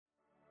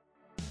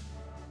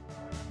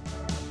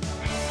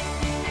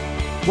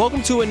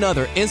Welcome to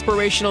another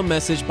inspirational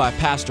message by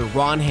Pastor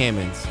Ron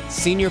Hammonds,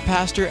 Senior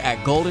Pastor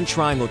at Golden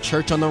Triangle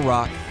Church on the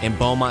Rock in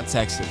Beaumont,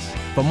 Texas.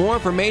 For more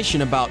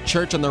information about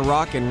Church on the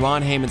Rock and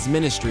Ron Hammonds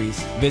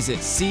Ministries, visit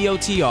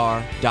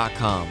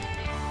cotr.com.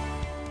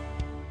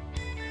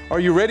 Are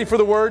you ready for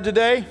the Word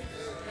today?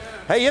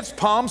 Hey, it's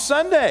Palm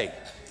Sunday.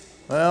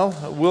 Well,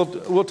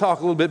 we'll talk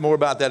a little bit more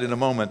about that in a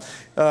moment.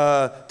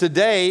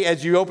 Today,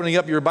 as you're opening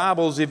up your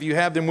Bibles, if you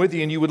have them with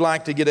you and you would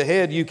like to get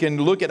ahead, you can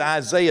look at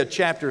Isaiah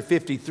chapter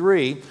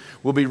 53.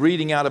 We'll be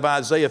reading out of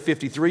Isaiah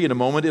 53 in a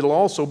moment. It'll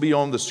also be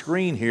on the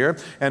screen here.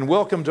 And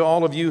welcome to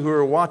all of you who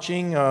are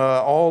watching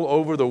all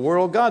over the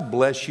world. God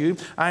bless you.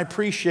 I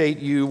appreciate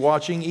you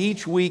watching.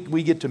 Each week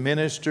we get to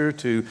minister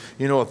to,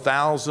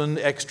 1,000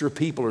 extra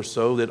people or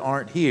so that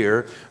aren't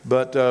here,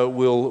 but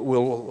we'll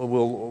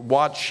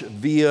watch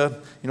via,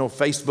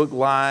 Facebook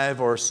Live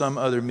or some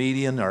other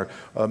medium.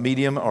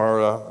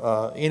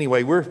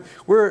 Anyway,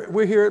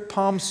 we're here at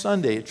Palm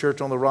Sunday at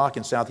Church on the Rock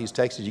in Southeast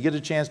Texas. You get a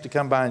chance to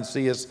come by and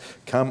see us,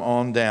 come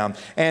on down.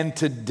 And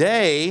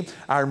today,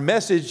 our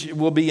message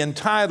will be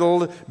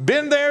entitled,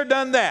 Been There,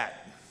 Done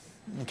That.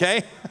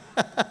 Okay?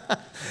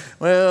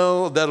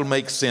 Well, that'll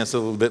make sense a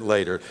little bit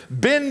later.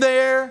 Been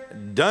there,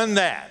 done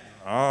that.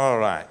 All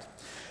right.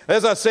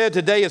 As I said,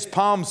 today is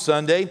Palm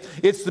Sunday.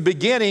 It's the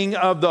beginning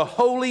of the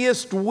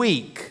holiest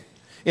week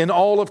in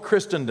all of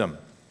Christendom.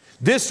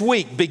 This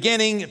week,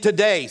 beginning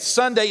today,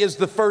 Sunday is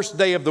the first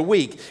day of the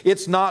week.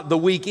 It's not the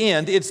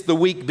weekend, it's the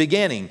week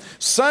beginning.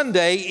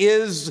 Sunday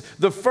is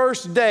the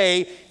first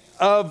day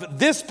of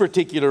this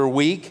particular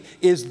week,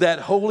 is that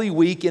holy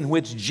week in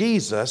which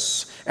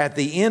Jesus, at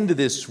the end of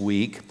this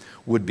week,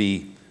 would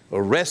be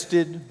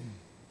arrested,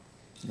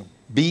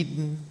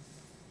 beaten,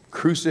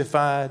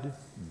 crucified,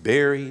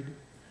 buried,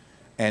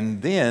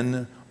 and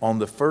then on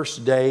the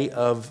first day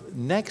of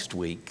next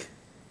week,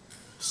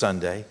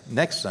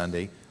 next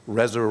Sunday,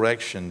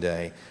 Resurrection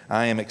Day.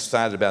 I am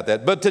excited about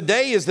that. But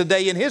today is the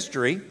day in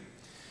history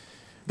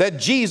that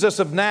Jesus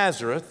of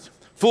Nazareth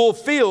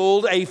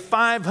fulfilled a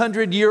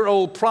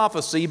 500-year-old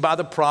prophecy by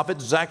the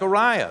prophet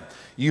Zechariah.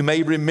 You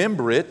may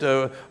remember it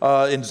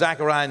in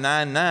Zechariah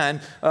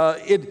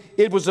 9:9.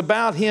 It was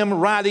about him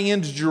riding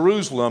into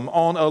Jerusalem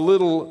on a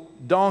little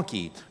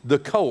donkey, the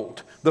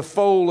colt, the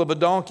foal of a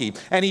donkey.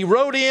 And he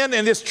rode in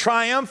this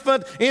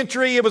triumphant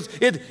entry.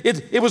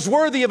 It was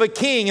worthy of a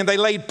king, and they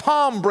laid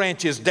palm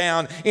branches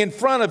down in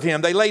front of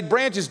him. They laid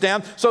branches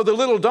down so the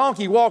little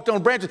donkey walked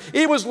on branches.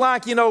 It was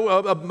like,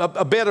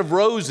 a bed of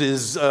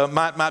roses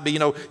might be,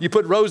 you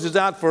put roses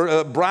out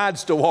for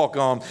brides to walk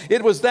on.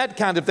 It was that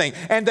kind of thing.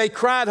 And they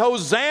cried,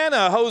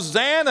 Hosanna,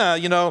 Hosanna,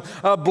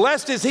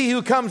 blessed is he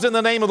who comes in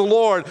the name of the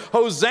Lord.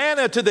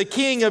 Hosanna to the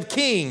King of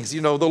Kings.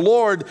 The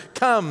Lord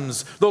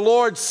comes, the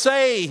Lord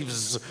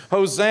saves.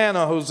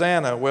 Hosanna,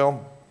 Hosanna.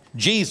 Well,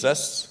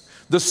 Jesus,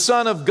 the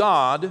Son of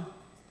God,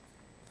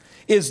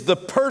 is the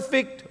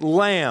perfect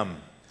lamb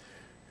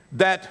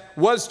that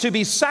was to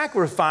be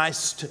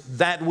sacrificed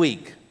that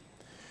week.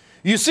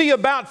 You see,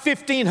 about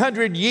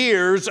 1,500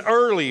 years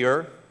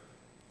earlier,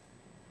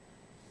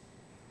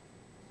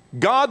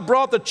 God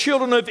brought the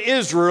children of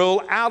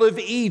Israel out of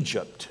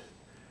Egypt.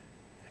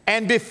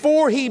 And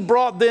before He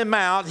brought them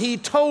out, He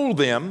told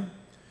them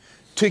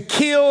to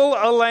kill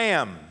a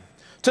lamb,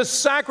 to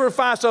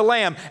sacrifice a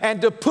lamb, and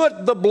to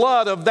put the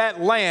blood of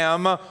that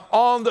lamb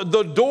on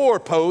the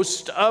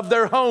doorpost of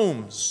their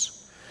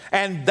homes.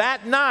 And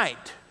that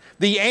night,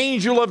 the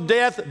angel of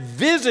death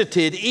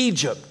visited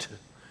Egypt.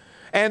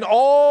 And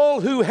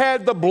all who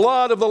had the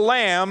blood of the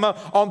lamb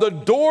on the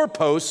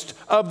doorpost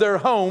of their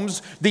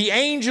homes, the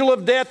angel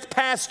of death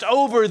passed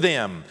over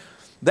them.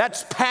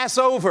 That's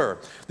Passover.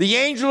 The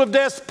angel of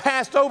death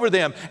passed over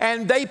them,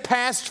 and they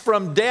passed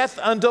from death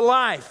unto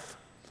life.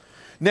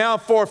 Now,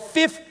 for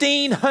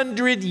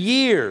 1,500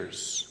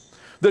 years,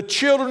 the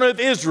children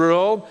of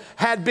Israel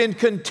had been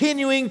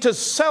continuing to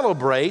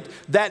celebrate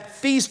that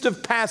feast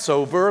of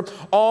Passover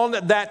on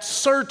that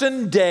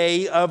certain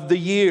day of the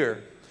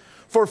year.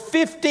 For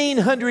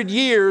 1,500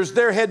 years,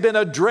 there had been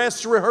a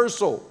dress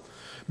rehearsal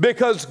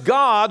because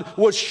God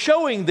was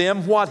showing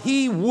them what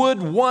He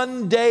would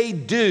one day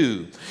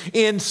do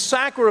in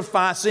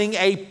sacrificing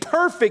a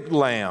perfect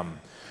lamb,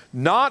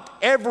 not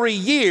every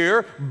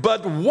year,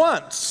 but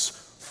once,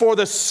 for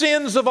the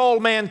sins of all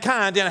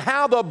mankind, and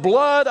how the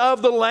blood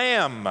of the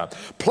Lamb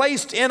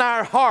placed in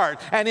our heart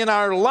and in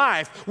our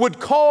life would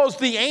cause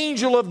the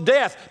angel of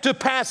death to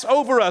pass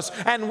over us,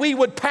 and we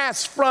would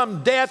pass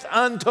from death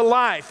unto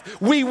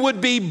life. We would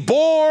be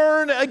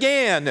born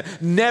again,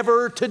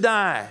 never to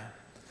die.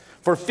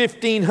 For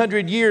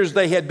 1,500 years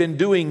they had been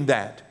doing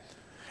that.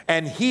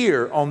 And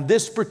here on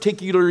this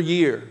particular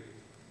year,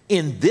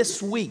 in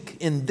this week,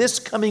 in this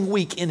coming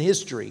week in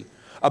history,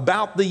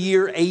 about the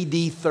year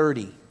AD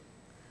 30,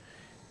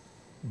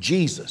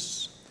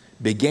 Jesus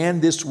began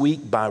this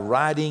week by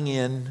riding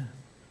in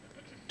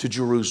to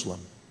Jerusalem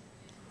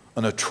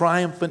on a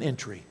triumphant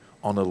entry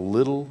on a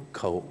little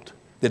colt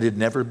that had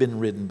never been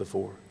ridden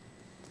before.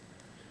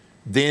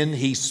 Then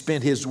He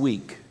spent His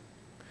week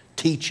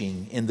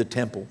teaching in the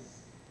temple.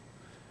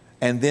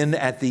 And then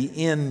at the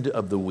end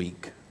of the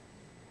week,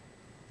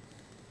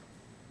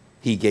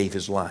 he gave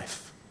his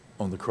life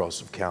on the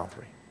cross of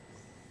Calvary.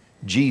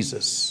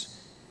 Jesus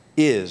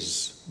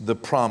is the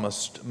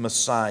promised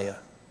Messiah.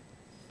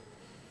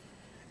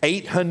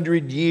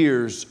 800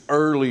 years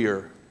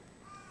earlier,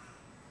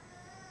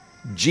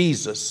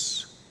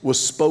 Jesus was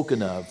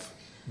spoken of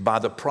by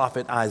the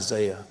prophet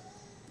Isaiah.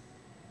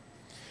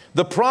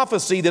 The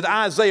prophecy that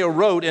Isaiah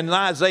wrote in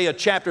Isaiah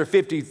chapter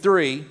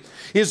 53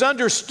 is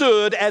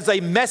understood as a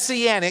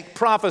messianic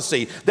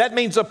prophecy. That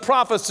means a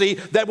prophecy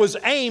that was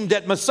aimed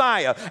at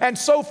Messiah. And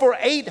so for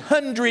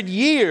 800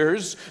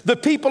 years, the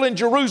people in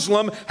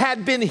Jerusalem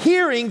had been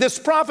hearing this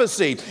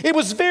prophecy. It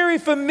was very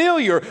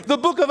familiar. The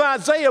book of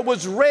Isaiah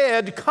was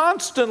read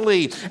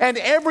constantly, and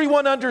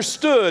everyone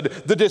understood.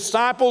 The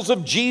disciples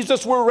of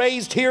Jesus were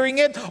raised hearing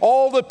it.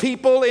 All the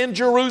people in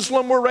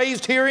Jerusalem were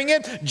raised hearing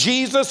it.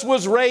 Jesus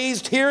was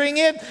raised hearing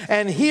it.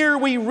 And here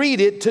we read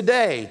it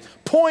today,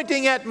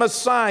 pointing at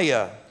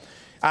Messiah.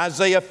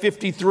 Isaiah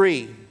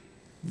 53,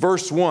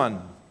 verse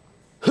 1.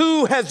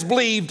 Who has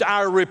believed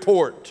our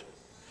report?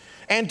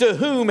 And to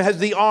whom has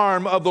the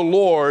arm of the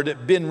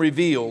Lord been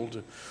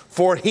revealed?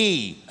 For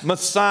he,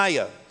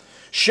 Messiah,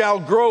 shall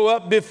grow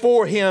up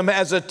before him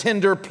as a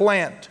tender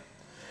plant,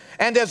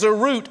 and as a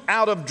root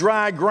out of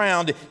dry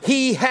ground.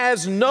 He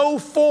has no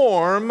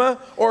form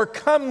or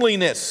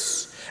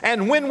comeliness.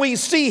 And when we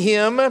see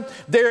him,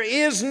 there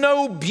is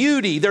no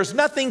beauty. There's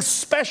nothing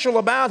special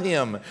about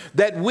him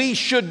that we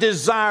should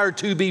desire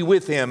to be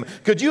with him.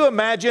 Could you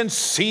imagine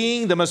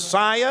seeing the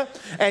Messiah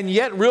and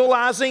yet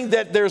realizing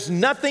that there's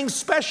nothing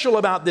special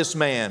about this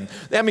man?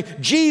 I mean,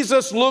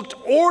 Jesus looked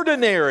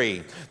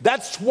ordinary.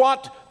 That's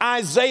what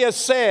Isaiah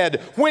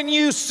said. When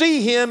you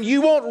see him,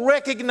 you won't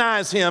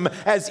recognize him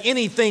as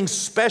anything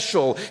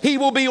special. He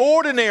will be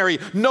ordinary,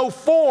 no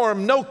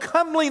form, no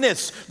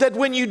comeliness, that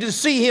when you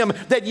see him,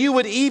 that you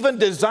would even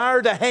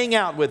desire to hang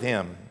out with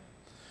him.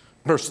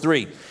 Verse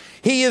 3,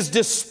 he is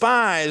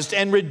despised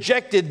and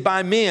rejected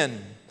by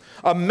men,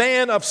 a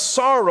man of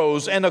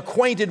sorrows and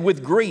acquainted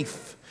with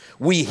grief.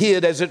 We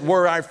hid, as it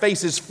were, our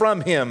faces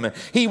from him.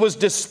 He was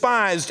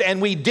despised,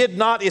 and we did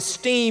not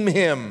esteem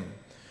him.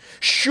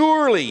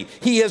 Surely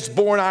he has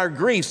borne our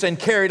griefs and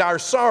carried our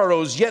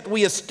sorrows, yet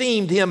we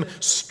esteemed him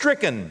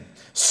stricken,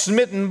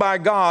 smitten by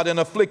God, and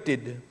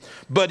afflicted.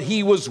 But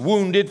he was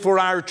wounded for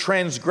our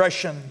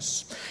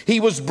transgressions. He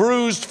was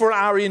bruised for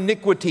our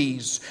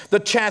iniquities. The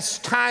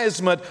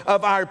chastisement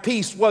of our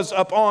peace was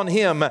upon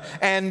him,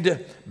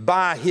 and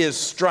by his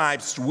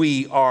stripes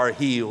we are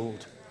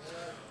healed.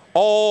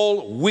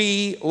 All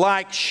we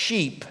like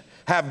sheep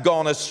have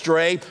gone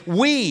astray.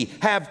 We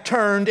have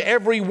turned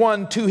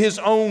everyone to his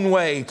own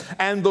way,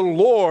 and the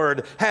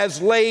Lord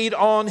has laid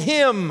on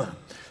him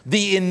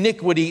the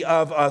iniquity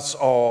of us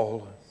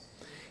all.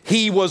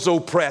 He was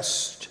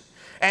oppressed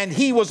and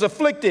he was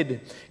afflicted,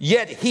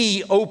 yet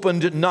he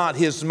opened not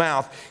his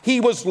mouth.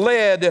 He was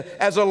led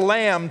as a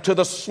lamb to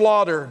the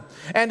slaughter,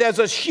 and as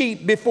a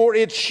sheep before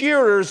its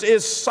shearers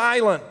is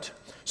silent,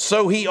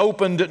 so he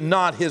opened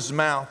not his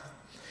mouth.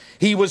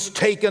 He was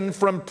taken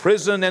from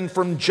prison and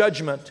from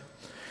judgment.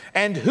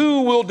 And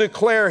who will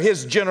declare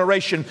his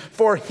generation?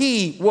 For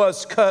he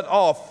was cut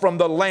off from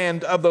the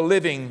land of the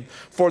living.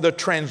 For the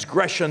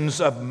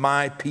transgressions of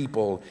my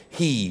people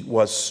he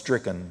was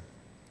stricken.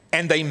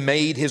 And they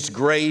made his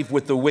grave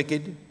with the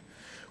wicked,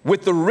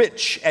 with the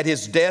rich at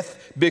his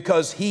death,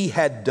 because he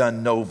had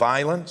done no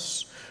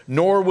violence,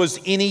 nor was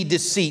any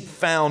deceit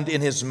found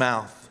in his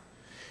mouth.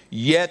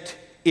 Yet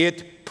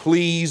it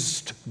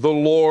pleased the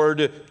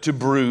Lord to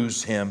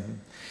bruise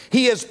him.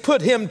 He has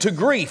put him to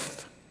grief.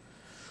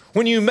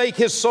 When you make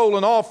his soul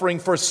an offering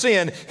for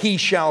sin, he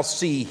shall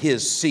see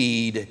his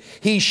seed.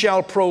 He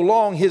shall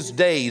prolong his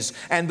days,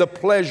 and the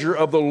pleasure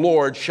of the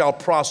Lord shall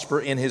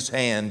prosper in his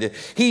hand.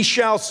 He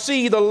shall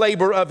see the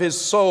labor of his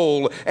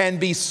soul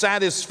and be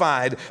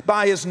satisfied.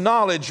 By his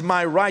knowledge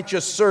my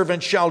righteous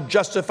servant shall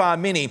justify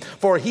many,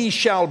 for he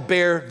shall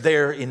bear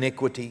their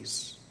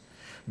iniquities.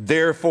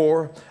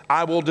 Therefore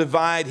I will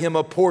divide him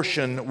a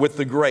portion with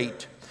the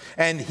great,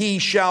 and he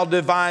shall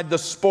divide the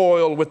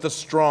spoil with the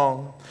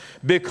strong.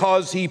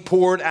 Because he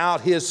poured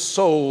out his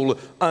soul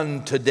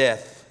unto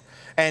death,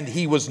 and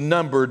he was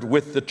numbered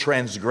with the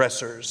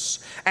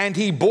transgressors. And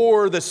he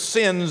bore the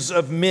sins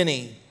of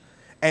many,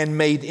 and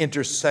made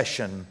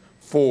intercession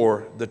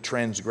for the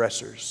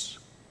transgressors.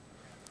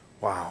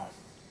 Wow.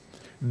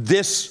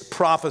 This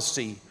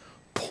prophecy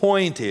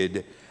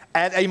pointed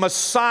at a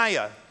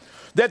Messiah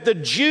that the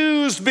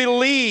Jews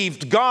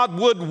believed God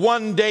would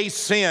one day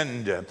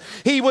send.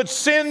 He would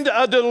send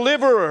a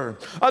deliverer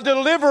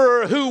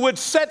who would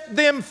set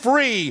them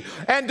free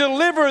and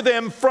deliver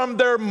them from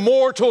their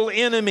mortal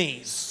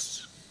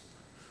enemies.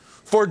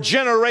 For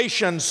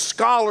generations,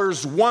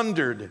 scholars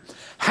wondered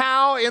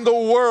how in the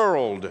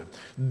world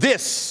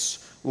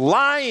this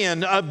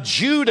Lion of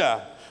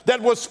Judah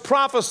that was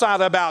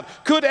prophesied about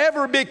could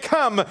ever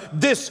become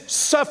this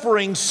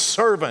suffering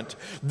servant,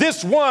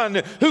 this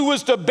one who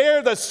was to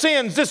bear the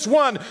sins, this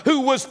one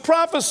who was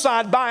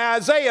prophesied by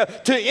Isaiah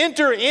to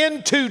enter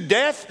into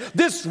death,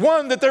 this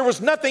one that there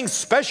was nothing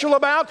special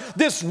about,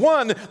 this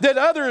one that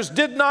others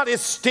did not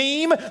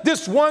esteem,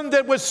 this one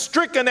that was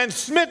stricken and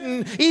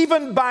smitten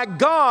even by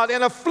God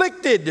and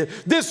afflicted,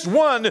 this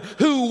one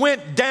who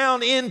went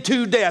down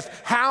into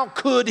death. How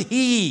could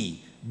he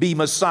be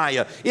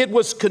Messiah? It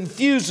was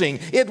confusing.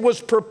 It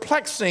was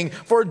perplexing.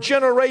 For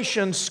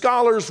generations,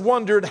 scholars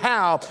wondered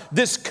how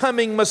this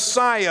coming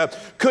Messiah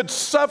could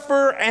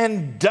suffer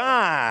and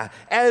die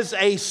as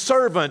a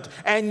servant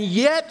and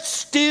yet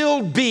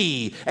still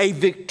be a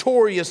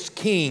victorious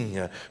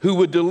king who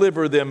would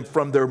deliver them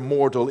from their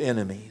mortal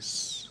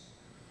enemies.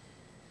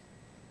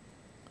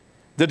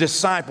 The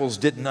disciples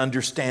didn't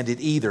understand it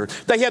either.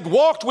 They had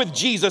walked with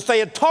Jesus. They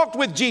had talked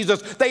with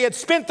Jesus. They had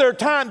spent their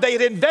time. They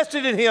had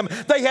invested in him.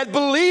 They had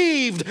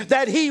believed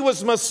that he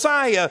was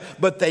Messiah,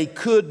 but they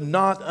could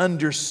not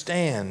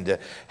understand.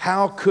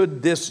 How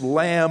could this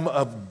Lamb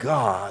of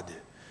God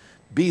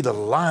be the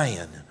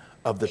Lion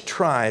of the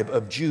tribe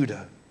of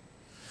Judah?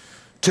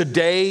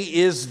 Today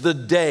is the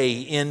day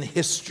in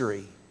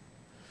history.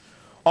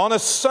 On a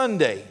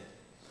Sunday,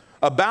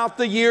 about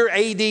the year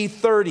AD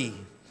 30,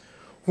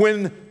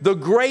 when the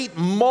great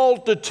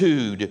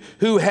multitude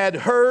who had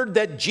heard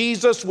that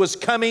Jesus was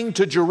coming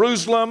to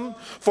Jerusalem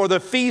for the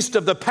feast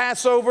of the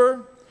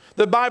Passover,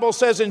 the Bible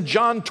says in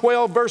John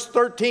 12, verse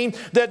 13,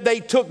 that they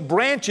took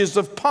branches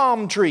of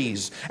palm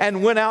trees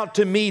and went out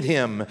to meet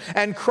him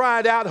and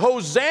cried out,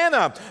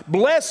 "Hosanna!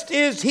 Blessed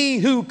is he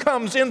who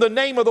comes in the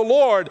name of the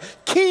Lord,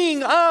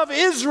 King of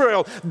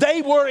Israel."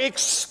 They were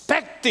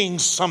expecting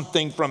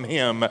something from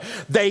him.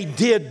 They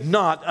did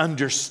not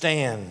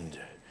understand.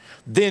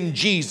 Then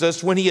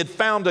Jesus, when he had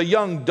found a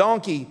young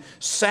donkey,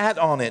 sat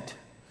on it.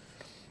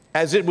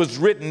 As it was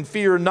written,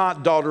 "Fear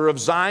not, daughter of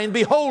Zion.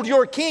 Behold,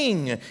 your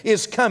king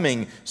is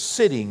coming,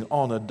 sitting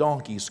on a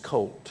donkey's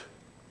colt."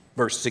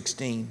 Verse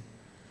 16.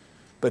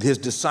 But his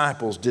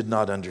disciples did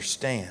not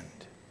understand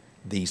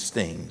these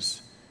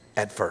things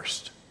at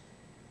first.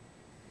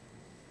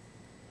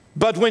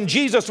 But when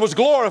Jesus was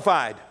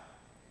glorified,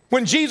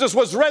 when Jesus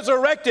was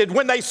resurrected,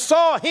 when they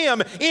saw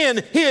him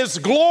in his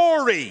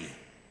glory,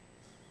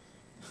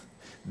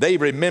 they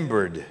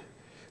remembered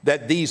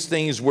that these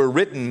things were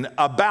written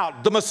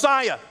about the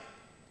Messiah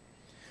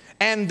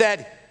and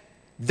that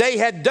they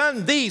had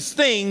done these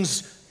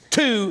things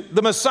to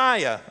the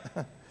Messiah.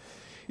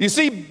 You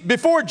see,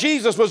 before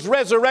Jesus was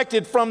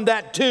resurrected from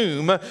that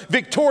tomb,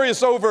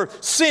 victorious over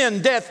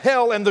sin, death,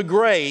 hell, and the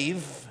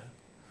grave,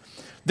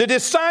 the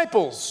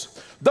disciples,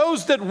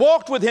 those that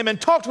walked with him and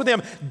talked with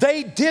him,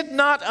 they did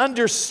not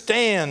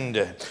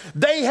understand.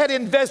 They had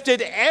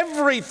invested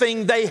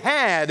everything they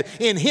had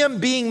in him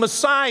being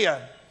Messiah.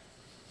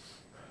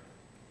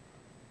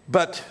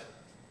 But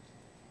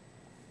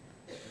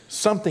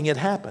something had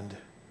happened.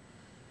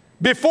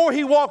 Before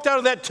he walked out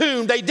of that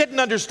tomb, they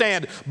didn't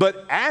understand.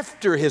 But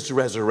after his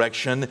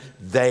resurrection,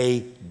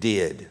 they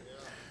did.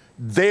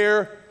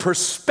 Their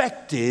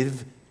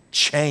perspective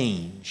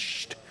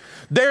changed.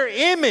 Their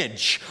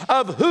image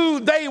of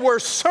who they were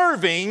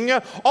serving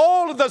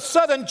all of a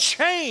sudden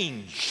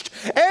changed.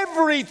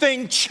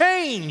 Everything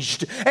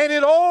changed, and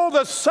it all of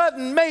a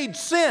sudden made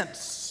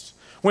sense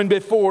when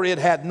before it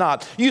had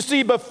not. You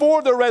see,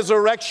 before the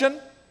resurrection,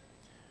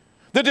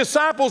 the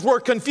disciples were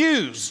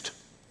confused.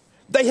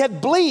 They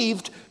had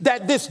believed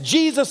that this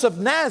Jesus of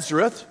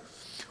Nazareth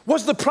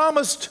was the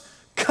promised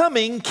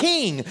coming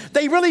king.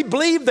 They really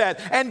believed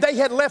that, and they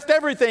had left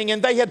everything,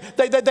 and they had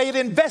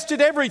invested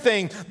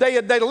everything. They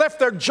had left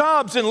their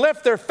jobs and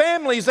left their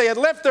families. They had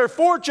left their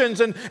fortunes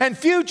and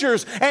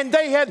futures, and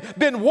they had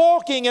been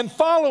walking and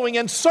following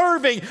and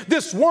serving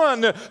this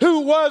one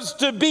who was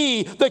to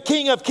be the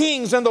King of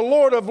Kings and the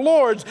Lord of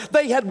Lords.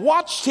 They had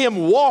watched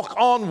him walk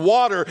on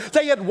water.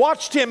 They had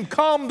watched him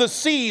calm the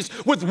seas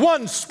with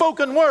one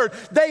spoken word.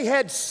 They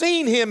had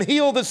seen him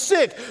heal the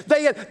sick.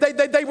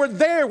 They were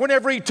there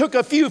whenever he took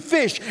a few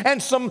fish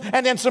and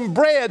some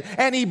bread,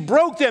 and he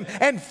broke them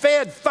and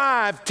fed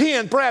 5,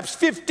 10, perhaps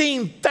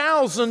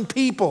 15,000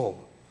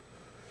 people.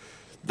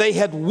 They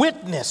had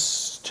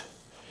witnessed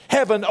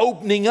heaven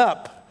opening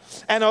up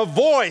and a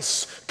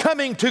voice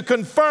coming to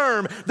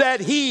confirm that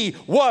he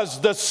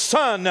was the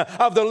Son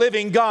of the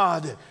living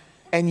God.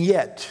 And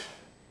yet,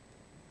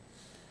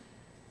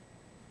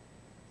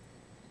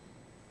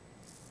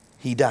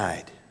 he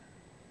died.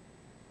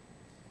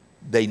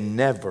 They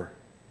never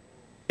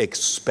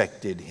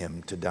expected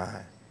him to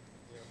die.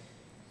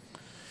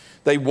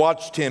 They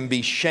watched him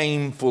be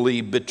shamefully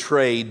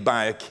betrayed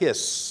by a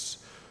kiss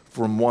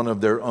from one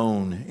of their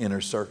own inner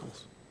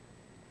circles.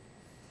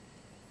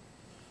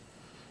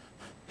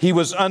 He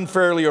was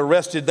unfairly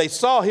arrested. They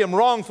saw him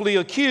wrongfully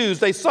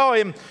accused. They saw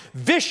him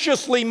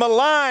viciously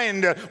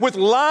maligned with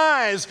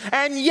lies,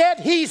 and yet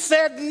he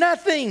said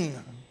nothing.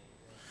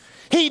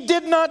 He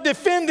did not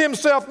defend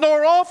himself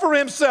nor offer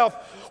himself.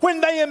 when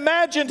they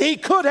imagined he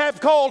could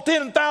have called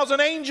 10,000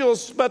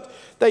 angels, but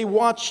they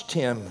watched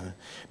him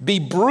be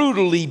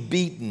brutally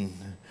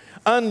beaten,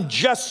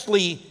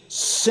 unjustly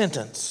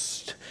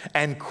sentenced,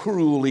 and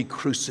cruelly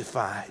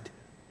crucified.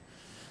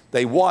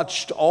 They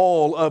watched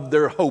all of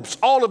their hopes,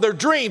 all of their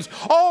dreams,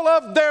 all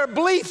of their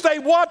beliefs. They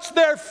watched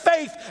their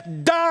faith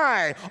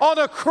die on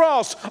a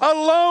cross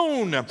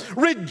alone,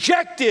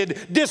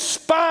 rejected,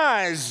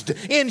 despised,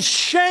 in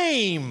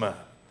shame,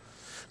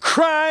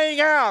 crying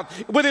out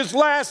with his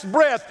last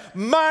breath,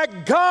 "My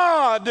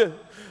God,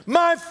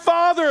 my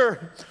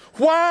Father,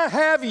 why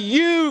have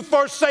you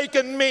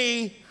forsaken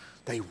me?"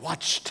 They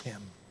watched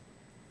him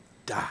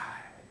die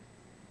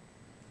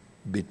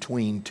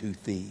between two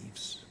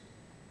thieves.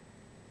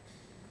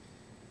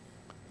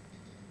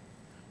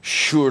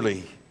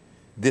 Surely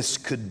this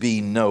could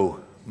be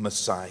no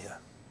Messiah.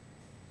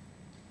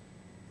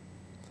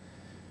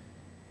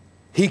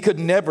 He could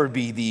never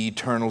be the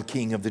eternal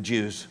King of the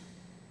Jews.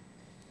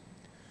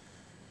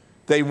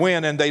 They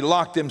went and they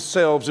locked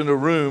themselves in a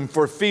room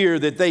for fear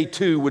that they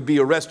too would be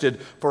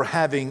arrested for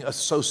having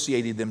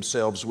associated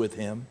themselves with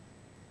him.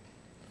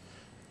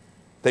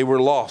 They were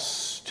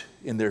lost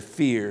in their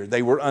fear.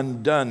 They were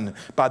undone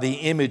by the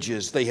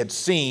images they had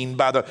seen,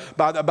 by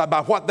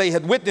what they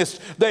had witnessed.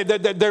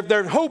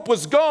 Their hope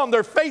was gone.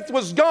 Their faith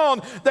was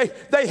gone.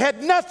 They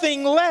had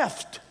nothing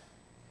left.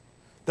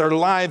 Their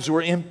lives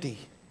were empty.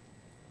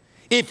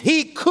 If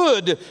he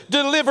could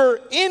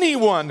deliver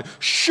anyone,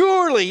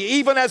 surely,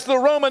 even as the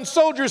Roman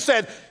soldiers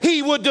said,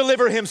 he would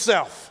deliver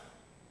himself.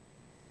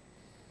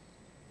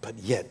 But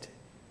yet,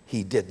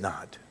 he did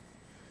not.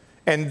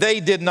 And they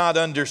did not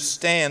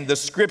understand the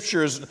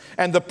scriptures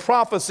and the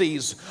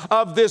prophecies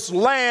of this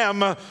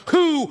lamb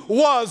who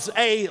was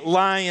a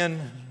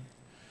lion.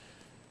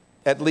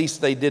 At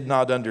least they did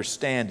not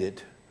understand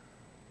it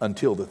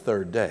until the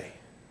third day,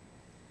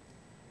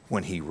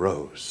 when he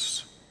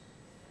rose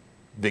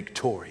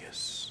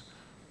victorious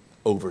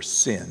over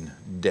sin,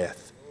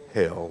 death,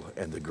 hell,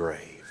 and the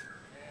grave.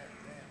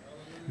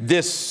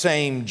 This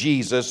same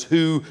Jesus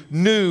who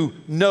knew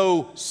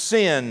no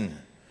sin,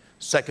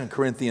 2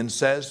 Corinthians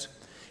says,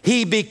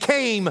 he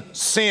became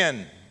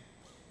sin.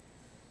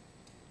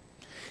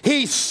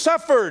 He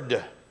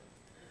suffered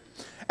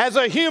as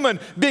a human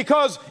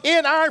because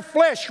in our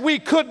flesh we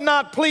could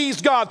not please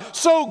God.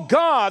 So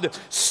God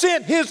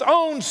sent his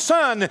own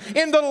Son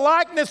in the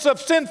likeness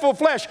of sinful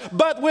flesh,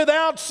 but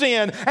without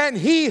sin. And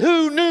he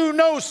who knew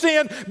no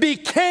sin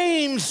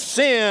became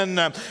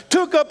sin,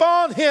 took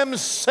upon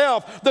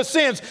himself the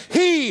sins.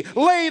 He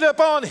laid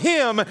upon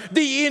him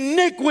the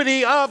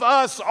iniquity of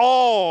us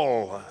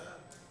all.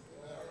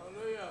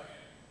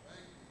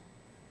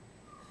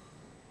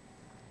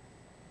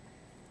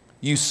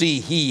 You see,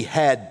 he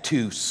had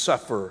to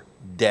suffer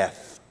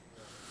death.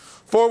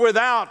 For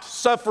without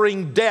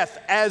suffering death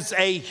as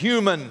a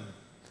human,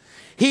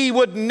 he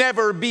would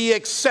never be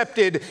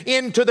accepted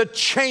into the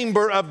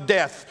chamber of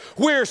death,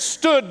 where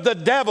stood the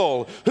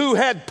devil, who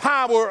had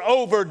power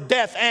over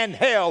death and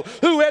hell,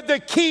 who had the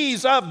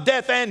keys of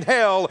death and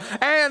hell.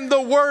 And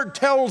the word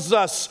tells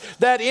us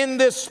that in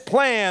this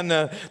plan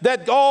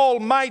that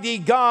Almighty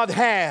God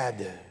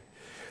had,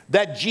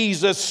 that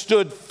Jesus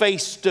stood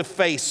face to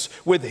face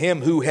with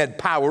him who had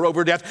power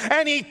over death.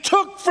 And he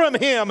took from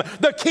him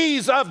the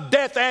keys of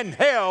death and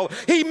hell.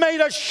 He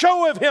made a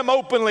show of him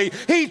openly.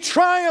 He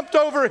triumphed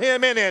over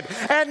him in it.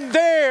 And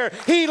there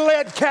he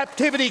led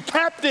captivity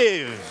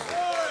captive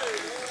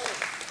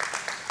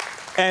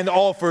and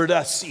offered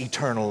us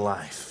eternal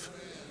life.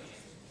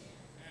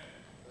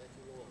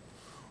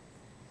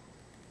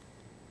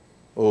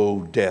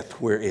 Oh,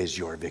 death, where is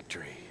your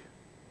victory?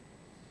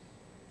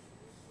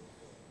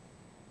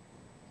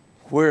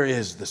 Where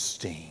is the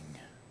sting?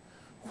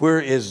 Where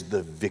is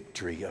the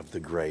victory of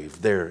the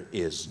grave? There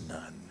is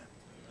none.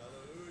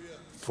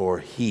 For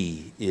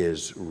he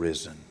is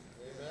risen.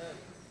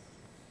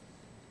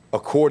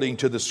 According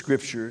to the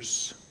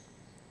scriptures,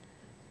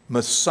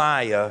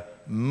 Messiah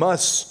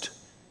must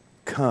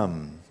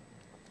come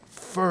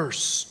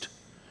first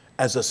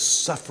as a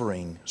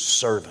suffering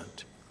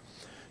servant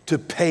to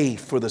pay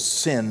for the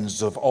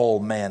sins of all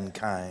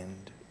mankind.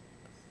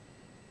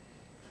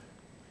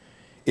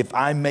 If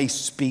I may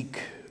speak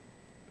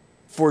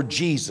for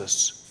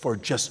Jesus for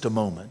just a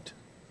moment,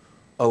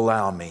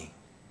 allow me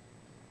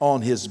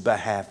on his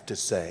behalf to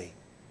say,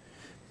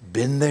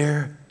 been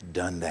there,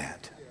 done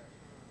that.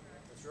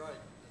 That's right.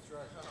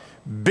 That's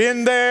right.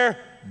 Been there,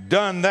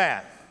 done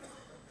that.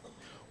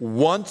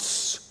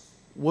 Once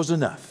was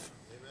enough.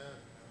 Amen.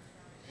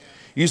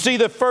 You see,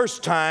 the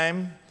first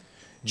time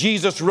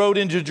Jesus rode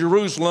into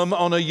Jerusalem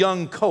on a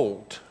young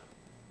colt.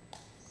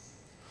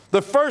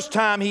 The first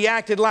time he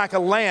acted like a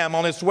lamb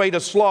on its way to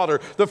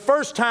slaughter. The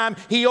first time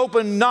he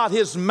opened not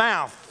his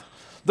mouth.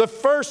 The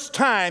first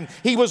time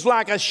he was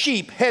like a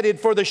sheep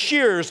headed for the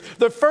shears.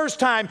 The first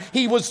time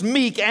he was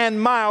meek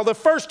and mild. The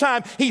first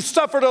time he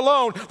suffered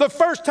alone. The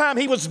first time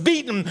he was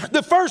beaten.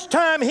 The first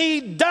time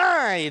he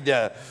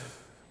died.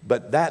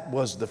 But that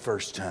was the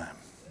first time.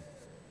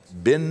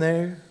 Been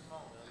there,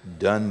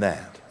 done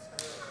that.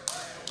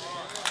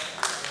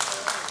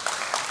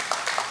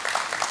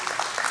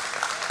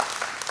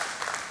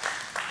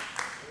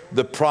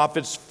 The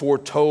prophets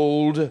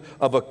foretold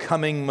of a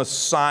coming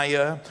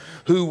Messiah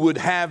who would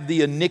have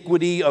the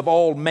iniquity of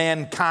all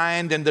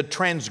mankind and the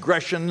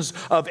transgressions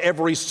of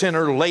every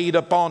sinner laid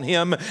upon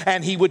him,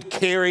 and he would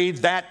carry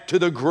that to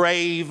the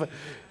grave.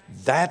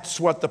 That's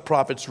what the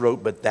prophets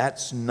wrote, but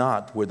that's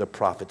not where the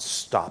prophets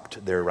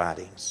stopped their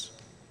writings.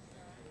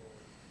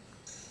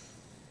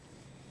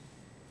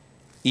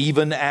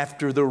 Even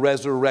after the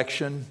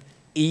resurrection,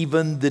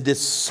 even the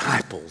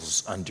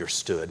disciples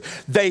understood.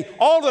 They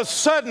all of a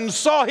sudden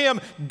saw him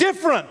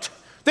different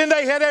than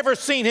they had ever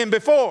seen him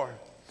before.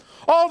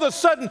 All of a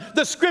sudden,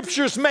 the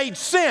scriptures made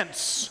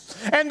sense,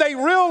 and they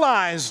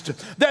realized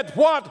that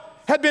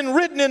what had been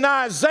written in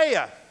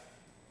Isaiah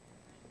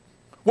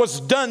was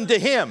done to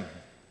him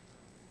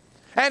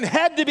and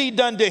had to be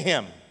done to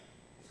him.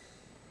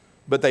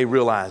 But they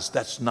realized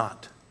that's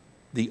not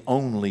the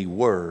only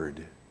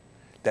word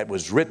that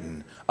was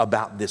written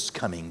about this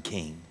coming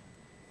king.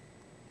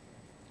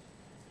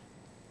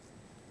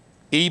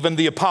 Even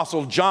the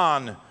Apostle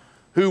John,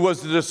 who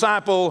was the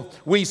disciple,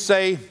 we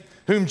say,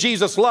 whom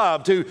Jesus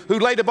loved, who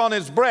laid upon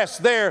his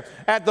breast there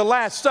at the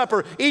Last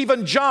Supper.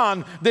 Even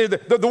John,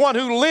 the one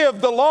who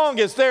lived the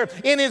longest there,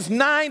 in his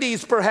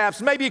 90s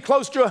perhaps, maybe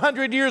close to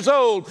 100 years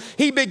old,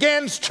 he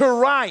begins to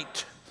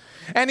write.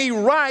 And he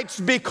writes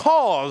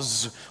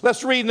because,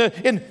 let's read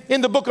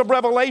in the book of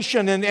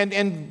Revelation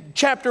in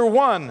chapter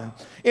 1,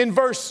 in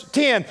verse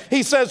 10,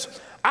 he says,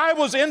 I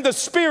was in the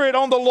Spirit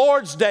on the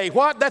Lord's day.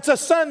 What? That's a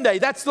Sunday.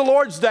 That's the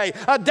Lord's day.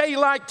 A day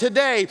like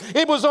today.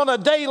 It was on a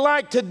day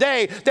like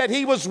today that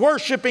he was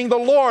worshiping the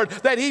Lord,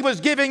 that he was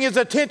giving his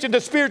attention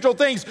to spiritual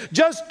things,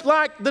 just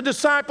like the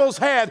disciples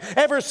had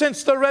ever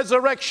since the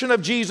resurrection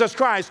of Jesus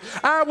Christ.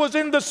 I was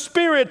in the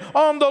Spirit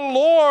on the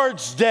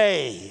Lord's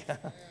day.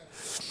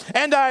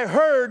 And I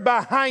heard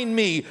behind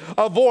me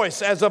a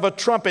voice as of a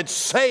trumpet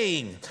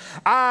saying,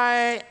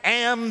 I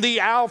am the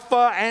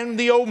Alpha and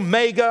the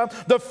Omega,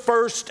 the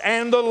first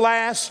and the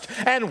last.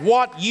 And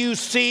what you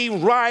see,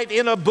 write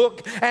in a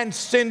book and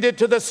send it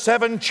to the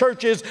 7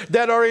 churches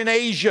that are in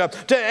Asia,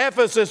 to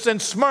Ephesus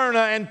and Smyrna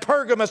and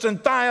Pergamos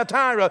and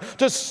Thyatira,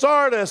 to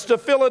Sardis, to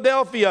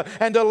Philadelphia,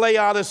 and to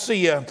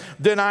Laodicea.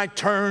 Then I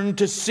turned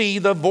to see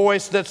the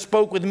voice that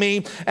spoke with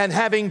me, and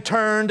having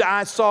turned,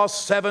 I saw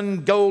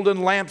 7 golden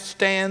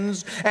lampstands,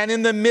 and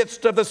in the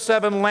midst of the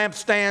 7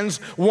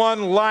 lampstands,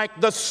 one like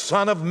the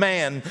Son of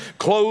Man,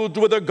 clothed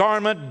with a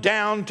garment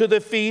down to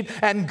the feet,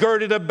 and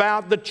girded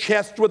about the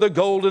chest with a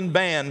golden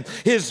band.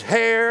 His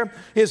head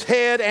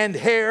and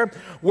hair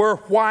were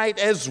white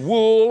as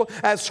wool,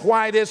 as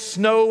white as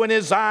snow, and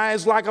his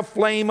eyes like a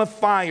flame of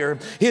fire.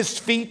 His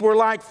feet were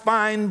like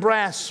fine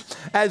brass,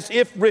 as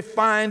if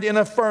refined in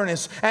a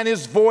furnace, and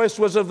his voice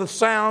was of the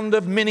sound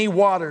of many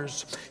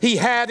waters. He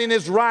had in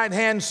his right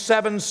hand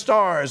 7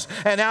 stars,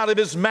 and out of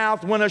his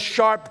mouth went a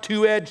sharp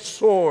 2-edged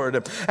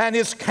sword, and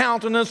his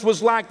countenance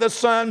was like the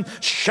sun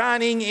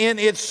shining in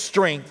its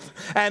strength.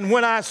 And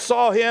when I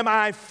saw him,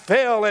 I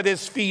fell at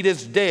his feet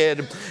as dead.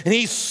 And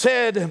he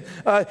said,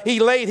 he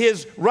laid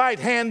his right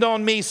hand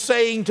on me,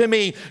 saying to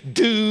me,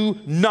 do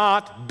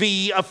not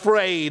be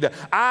afraid.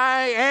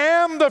 I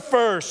am the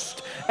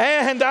first,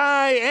 and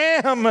I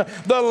am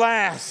the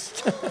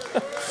last.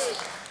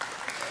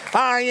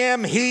 I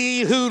am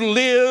he who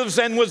lives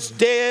and was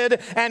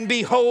dead, and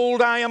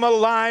behold, I am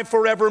alive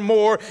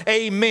forevermore.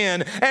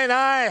 Amen. And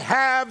I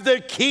have the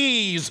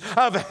keys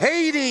of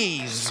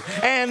Hades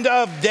and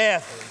of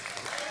death.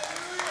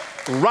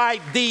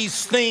 Write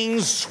these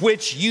things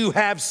which you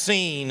have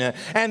seen,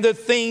 and the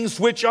things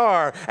which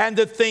are, and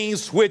the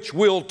things which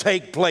will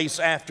take place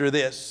after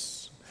this.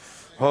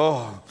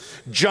 Oh,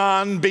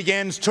 John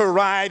begins to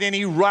write, and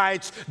he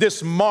writes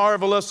this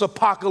marvelous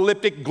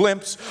apocalyptic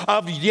glimpse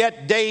of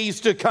yet days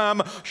to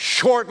come,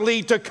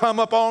 shortly to come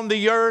upon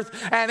the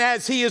earth. And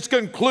as he is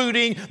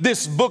concluding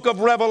this book of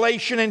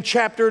Revelation in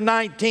chapter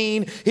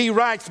 19, he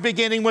writes,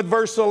 beginning with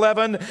verse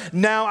 11,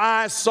 Now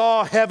I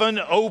saw heaven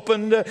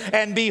opened,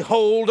 and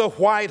behold, a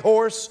white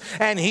horse,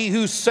 and he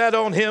who sat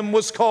on him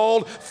was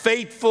called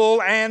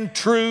Faithful and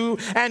True,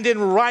 and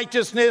in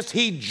righteousness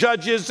he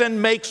judges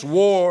and makes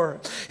war.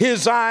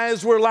 His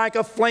eyes were like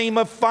a flame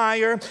of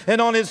fire,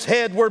 and on his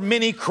head were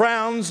many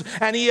crowns,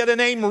 and he had a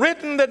name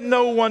written that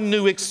no one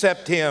knew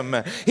except him.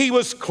 He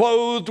was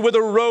clothed with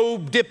a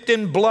robe dipped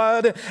in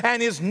blood,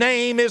 and his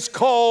name is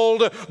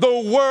called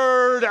the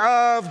Word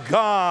of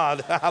God.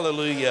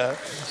 Hallelujah.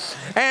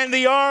 And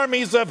the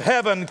armies of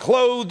heaven,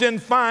 clothed in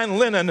fine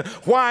linen,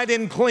 white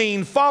and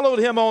clean, followed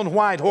him on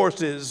white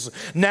horses.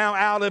 Now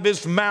out of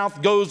his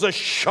mouth goes a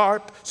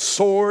sharp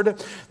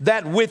sword,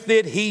 that with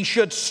it he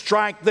should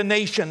strike the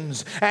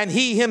nations, and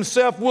he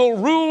himself will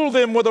rule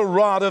them with a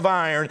rod of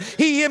iron.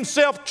 He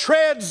himself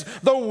treads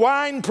the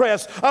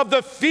winepress of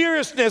the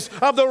fierceness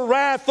of the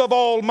wrath of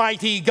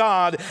Almighty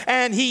God.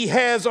 And he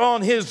has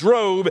on his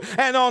robe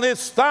and on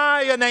his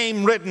thigh a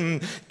name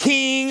written,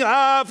 King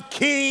of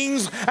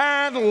Kings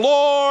and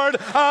Lord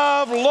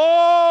of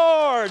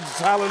Lords.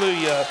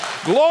 Hallelujah.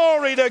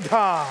 Glory to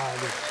God.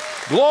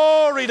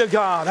 Glory to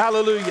God.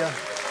 Hallelujah.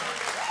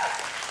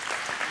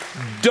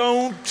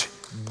 Don't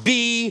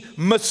be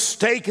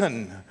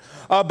mistaken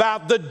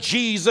about the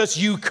Jesus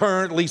you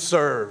currently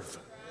serve.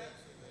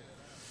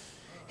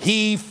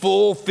 He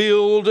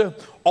fulfilled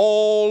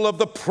all of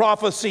the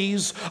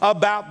prophecies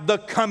about the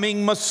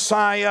coming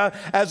Messiah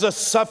as a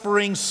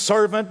suffering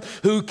servant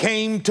who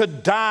came to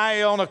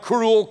die on a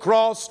cruel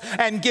cross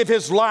and give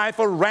his life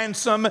a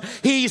ransom.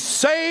 He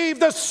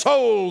saved the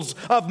souls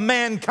of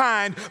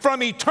mankind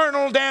from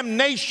eternal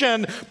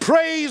damnation.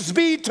 Praise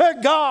be to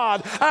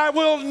God. I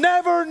will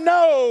never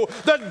know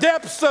the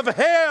depths of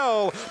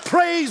hell.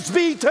 Praise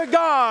be to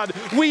God.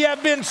 We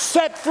have been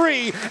set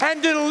free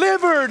and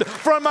delivered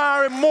from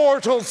our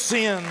immortal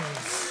sins.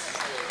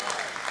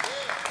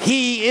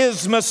 He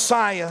is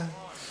Messiah,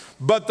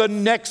 but the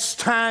next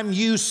time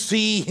you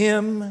see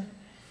him,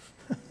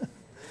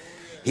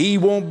 he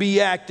won't be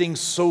acting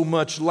so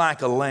much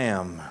like a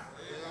lamb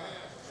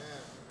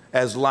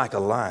as like a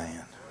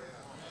lion.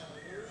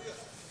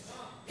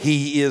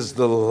 He is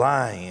the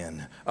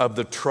Lion of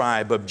the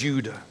tribe of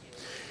Judah.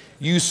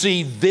 You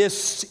see,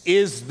 this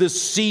is the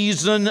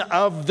season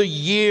of the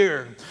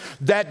year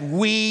that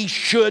we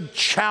should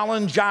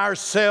challenge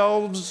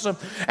ourselves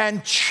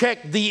and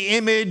check the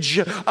image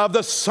of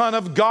the Son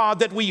of God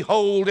that we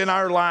hold in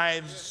our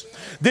lives.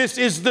 This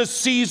is the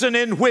season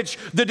in which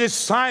the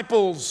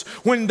disciples,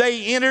 when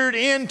they entered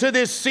into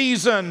this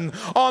season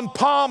on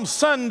Palm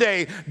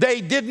Sunday,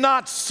 they did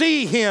not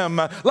see him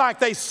like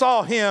they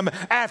saw him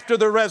after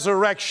the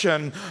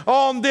resurrection.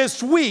 On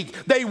this week,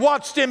 they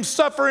watched him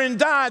suffer and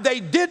die. They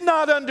did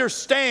not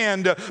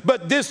understand,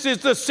 but this is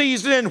the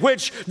season in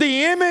which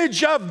the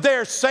image of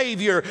their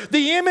Savior,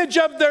 the image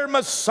of their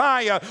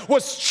Messiah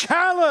was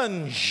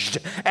challenged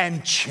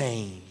and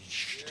changed.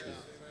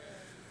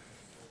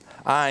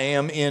 I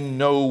am in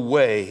no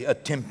way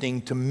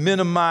attempting to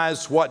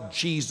minimize what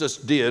Jesus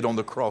did on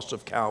the cross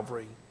of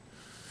Calvary.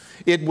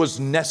 It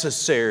was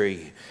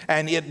necessary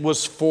and it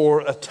was for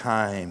a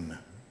time.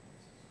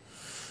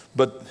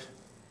 But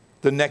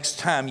the next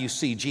time you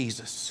see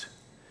Jesus,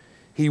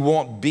 he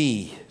won't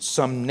be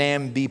some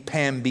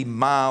namby-pamby,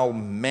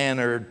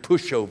 mild-mannered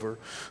pushover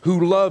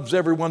who loves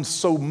everyone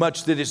so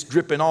much that it's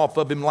dripping off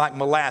of him like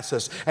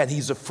molasses and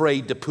he's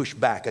afraid to push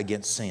back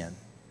against sin.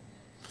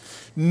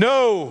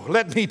 No,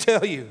 let me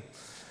tell you,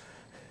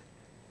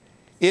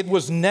 it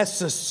was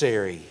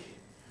necessary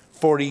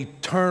for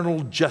eternal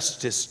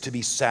justice to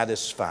be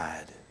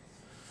satisfied.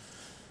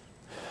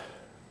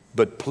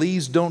 But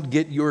please don't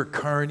get your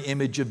current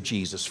image of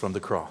Jesus from the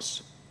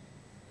cross.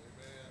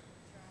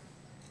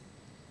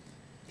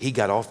 He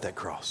got off that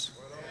cross.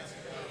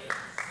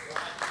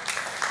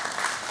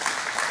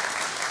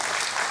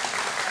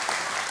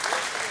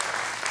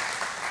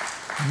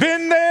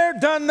 Been there,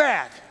 done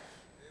that.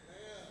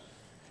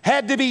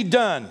 Had to be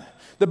done.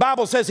 The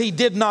Bible says he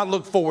did not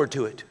look forward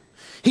to it.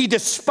 He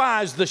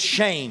despised the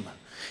shame.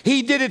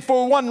 He did it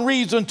for one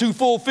reason, to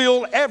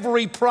fulfill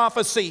every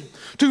prophecy,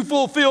 to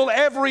fulfill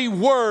every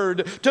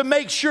word, to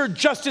make sure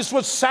justice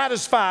was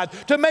satisfied,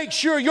 to make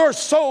sure your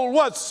soul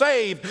was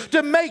saved,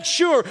 to make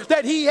sure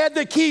that he had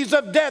the keys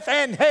of death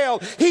and hell.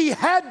 He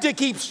had to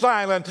keep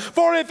silent,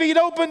 for if he'd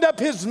opened up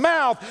his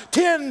mouth,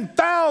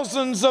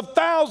 10,000s of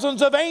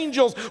thousands of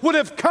angels would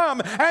have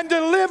come and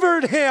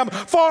delivered him,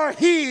 for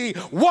he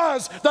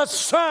was the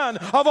Son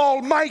of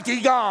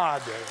Almighty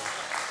God.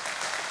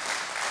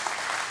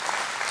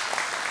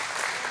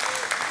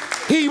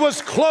 He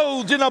was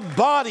clothed in a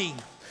body.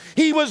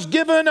 He was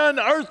given an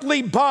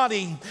earthly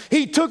body.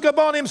 He took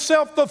upon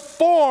himself the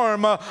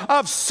form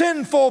of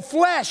sinful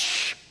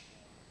flesh,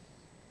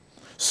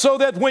 so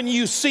that when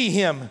you see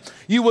him,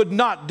 you would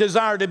not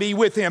desire to be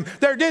with him.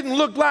 There didn't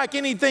look like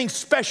anything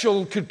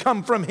special could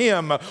come from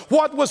him.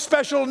 What was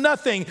special?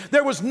 Nothing.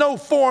 There was no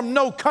form,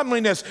 no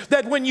comeliness,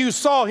 that when you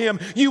saw him,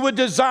 you would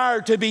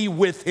desire to be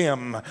with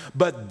him.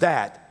 But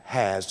that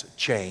has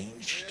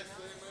changed.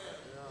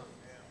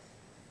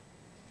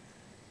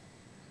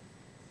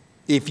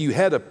 If you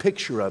had a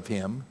picture of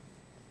him,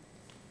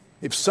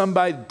 if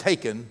somebody had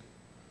taken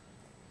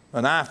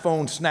an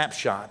iPhone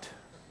snapshot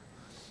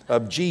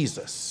of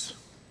Jesus,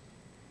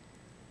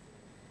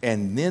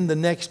 and then the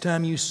next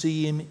time you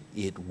see him,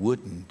 it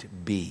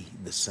wouldn't be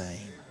the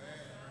same.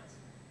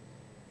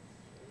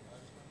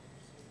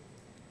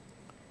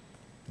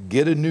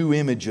 Get a new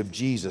image of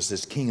Jesus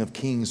as King of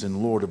Kings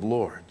and Lord of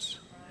Lords.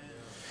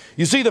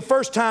 You see, the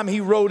first time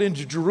he rode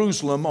into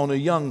Jerusalem on a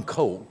young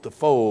colt, the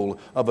foal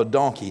of a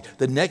donkey.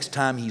 The next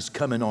time he's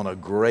coming on a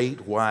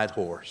great white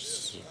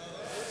horse.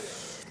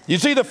 You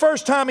see, the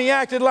first time he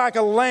acted like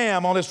a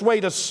lamb on his way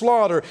to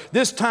slaughter.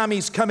 This time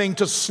he's coming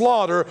to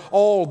slaughter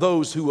all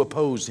those who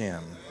oppose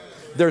him.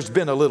 There's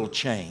been a little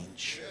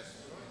change.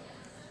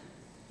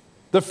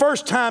 The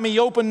first time he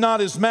opened not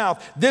his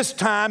mouth. This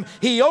time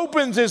he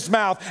opens his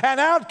mouth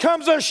and out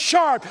comes a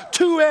sharp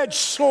two-edged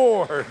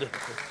sword.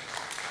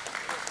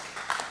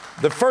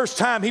 The first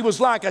time he was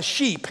like a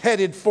sheep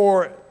headed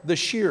for the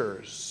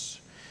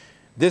shearers.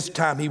 This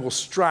time he will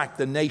strike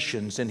the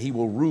nations and he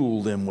will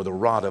rule them with a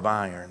rod of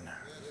iron.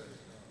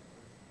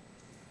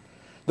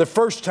 The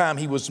first time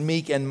he was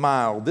meek and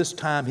mild. This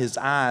time his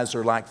eyes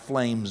are like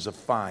flames of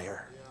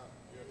fire.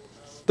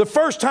 The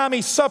first time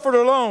he suffered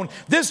alone.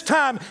 This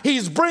time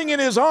he's bringing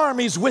his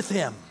armies with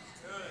him.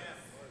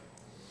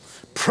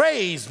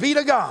 Praise be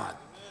to God.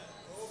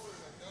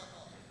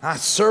 I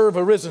serve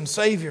a risen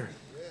Savior.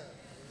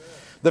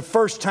 The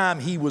first time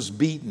he was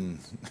beaten,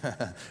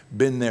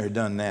 been there,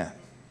 done that.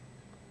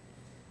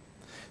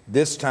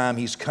 This time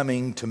he's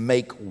coming to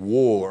make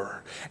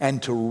war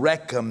and to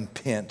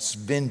recompense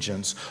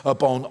vengeance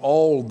upon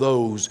all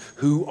those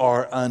who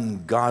are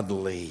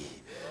ungodly.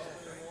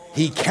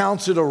 He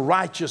counts it a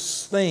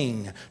righteous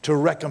thing to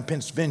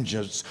recompense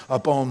vengeance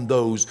upon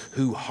those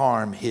who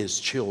harm his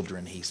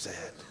children, he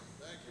said.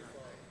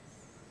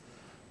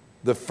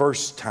 The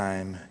first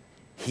time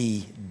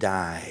he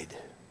died.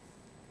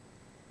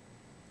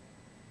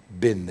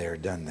 Been there,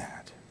 done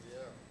that.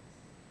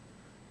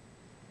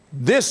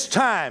 This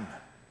time,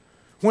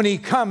 when he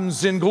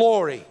comes in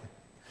glory,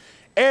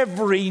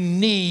 every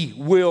knee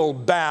will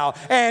bow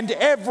and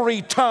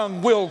every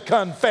tongue will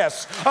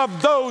confess,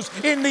 of those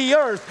in the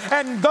earth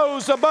and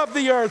those above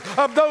the earth,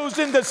 of those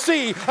in the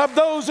sea, of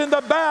those in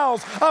the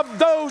bowels, of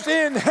those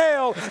in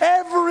hell.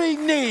 Every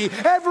knee,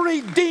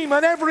 every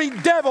demon, every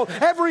devil,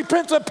 every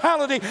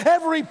principality,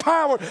 every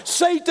power,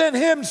 Satan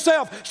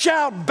himself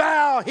shall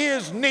bow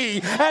his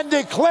knee and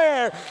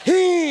declare,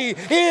 He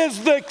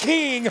is the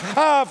King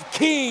of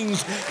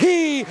kings.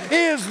 He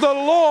is the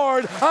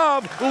Lord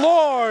of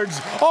lords.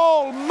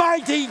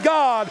 Almighty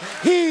God,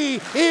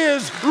 He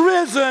is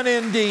risen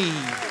indeed.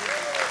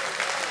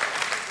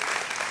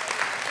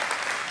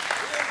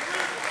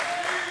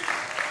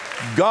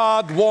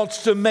 God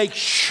wants to make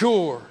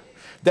sure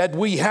that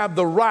we have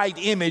the right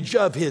image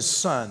of His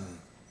Son,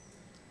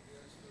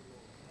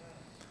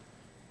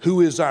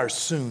 who is our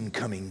soon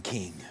coming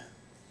King.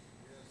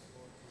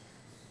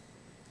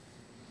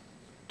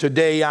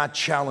 Today I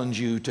challenge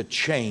you to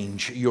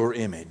change your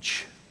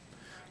image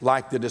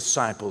like the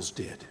disciples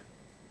did.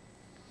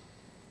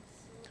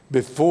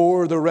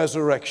 Before the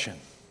resurrection,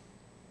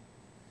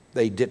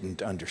 they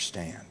didn't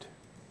understand.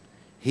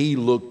 He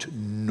looked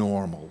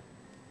normal,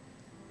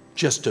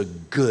 just a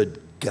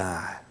good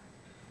guy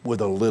with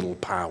a little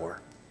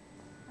power.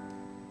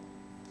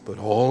 But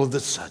all of a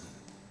sudden,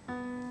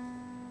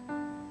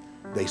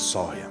 they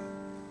saw him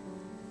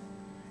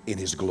in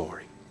his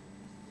glory.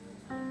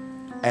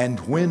 And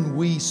when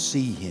we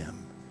see him,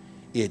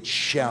 it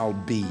shall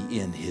be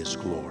in his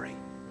glory.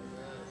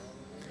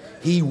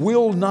 He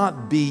will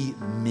not be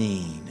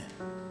mean,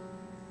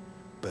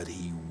 but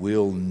he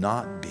will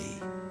not be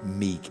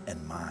meek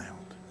and mild.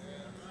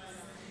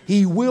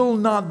 He will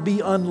not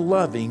be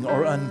unloving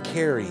or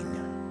uncaring,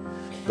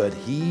 but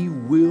he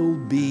will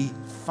be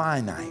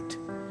finite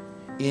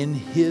in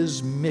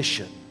his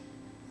mission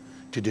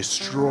to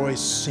destroy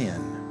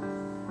sin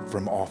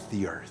from off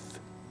the earth.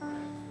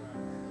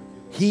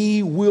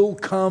 He will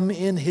come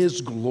in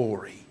his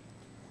glory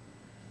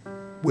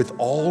with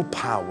all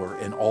power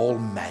and all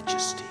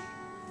majesty.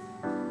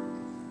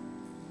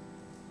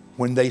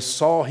 When they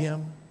saw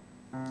him,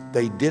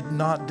 they did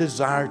not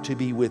desire to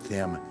be with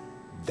him.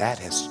 That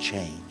has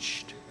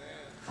changed.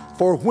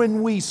 For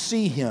when we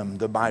see him,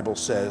 the Bible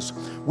says,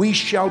 we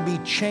shall be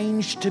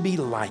changed to be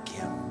like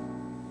him.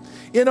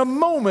 In a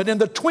moment, in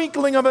the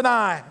twinkling of an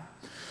eye,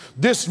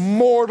 this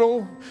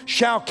mortal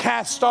shall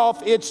cast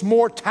off its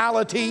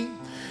mortality,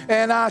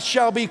 and I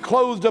shall be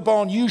clothed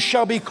upon, you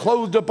shall be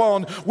clothed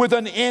upon with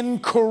an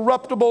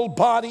incorruptible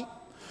body,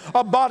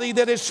 a body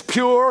that is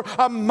pure,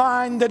 a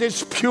mind that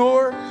is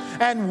pure,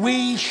 and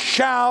we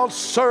shall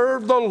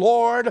serve the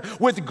Lord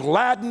with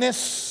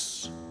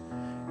gladness,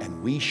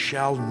 and we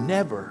shall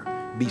never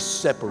be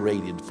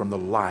separated from the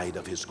light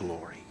of his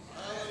glory.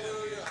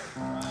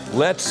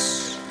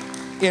 Let's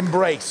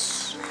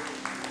embrace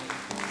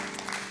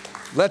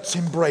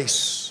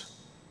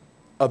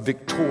a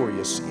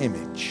victorious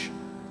image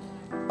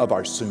of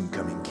our soon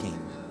coming King.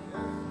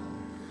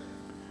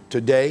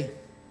 Today,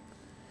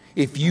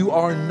 if you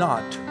are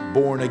not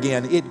born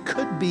again, it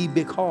could be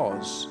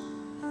because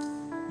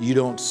you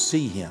don't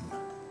see him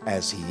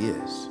as he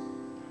is.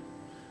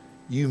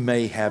 You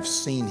may have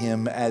seen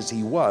him as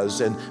he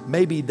was, and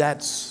maybe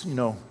that's,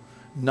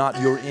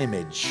 not your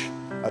image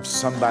of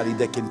somebody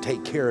that can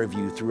take care of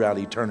you throughout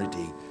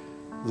eternity.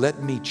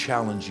 Let me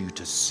challenge you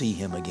to see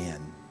him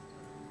again.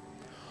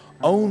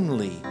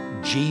 Only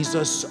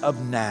Jesus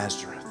of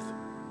Nazareth,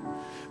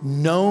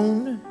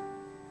 known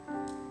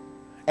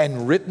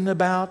and written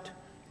about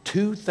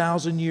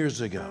 2,000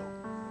 years ago,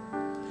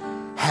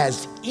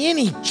 has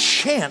any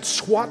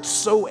chance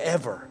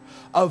whatsoever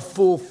of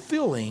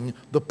fulfilling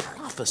the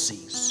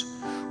prophecies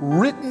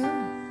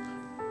written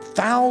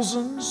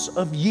thousands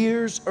of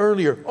years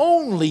earlier.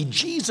 Only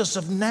Jesus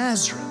of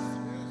Nazareth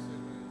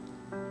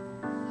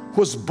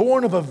was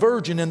born of a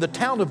virgin in the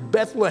town of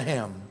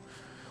Bethlehem,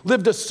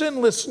 lived a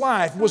sinless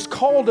life, was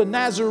called a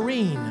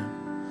Nazarene,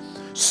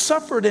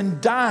 suffered and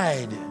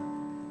died,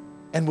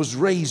 and was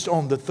raised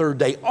on the third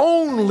day.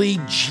 Only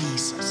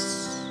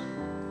Jesus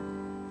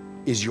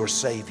is your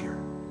Savior.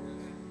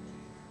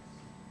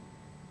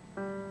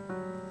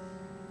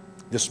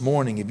 This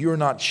morning, if you're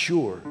not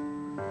sure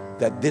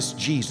that this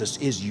Jesus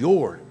is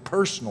your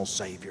personal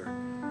Savior,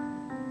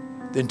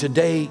 then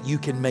today you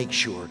can make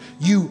sure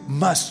you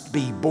must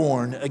be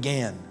born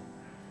again.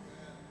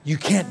 You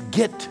can't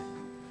get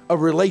a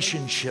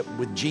relationship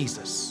with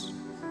Jesus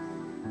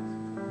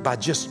by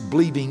just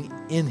believing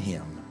in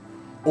Him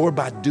or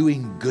by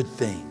doing good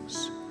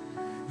things.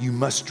 You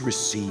must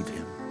receive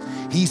Him.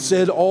 He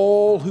said,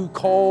 all who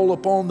call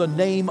upon the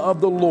name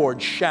of the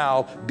Lord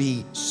shall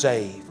be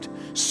saved.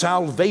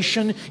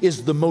 Salvation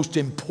is the most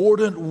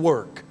important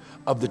work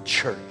of the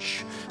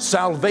church.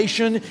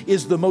 Salvation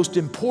is the most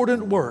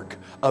important work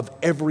of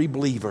every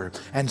believer.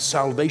 And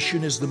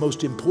salvation is the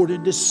most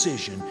important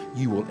decision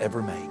you will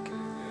ever make.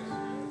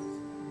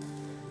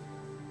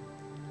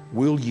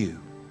 Will you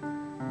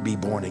be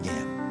born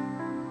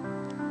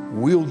again?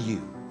 Will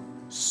you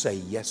say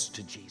yes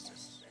to Jesus?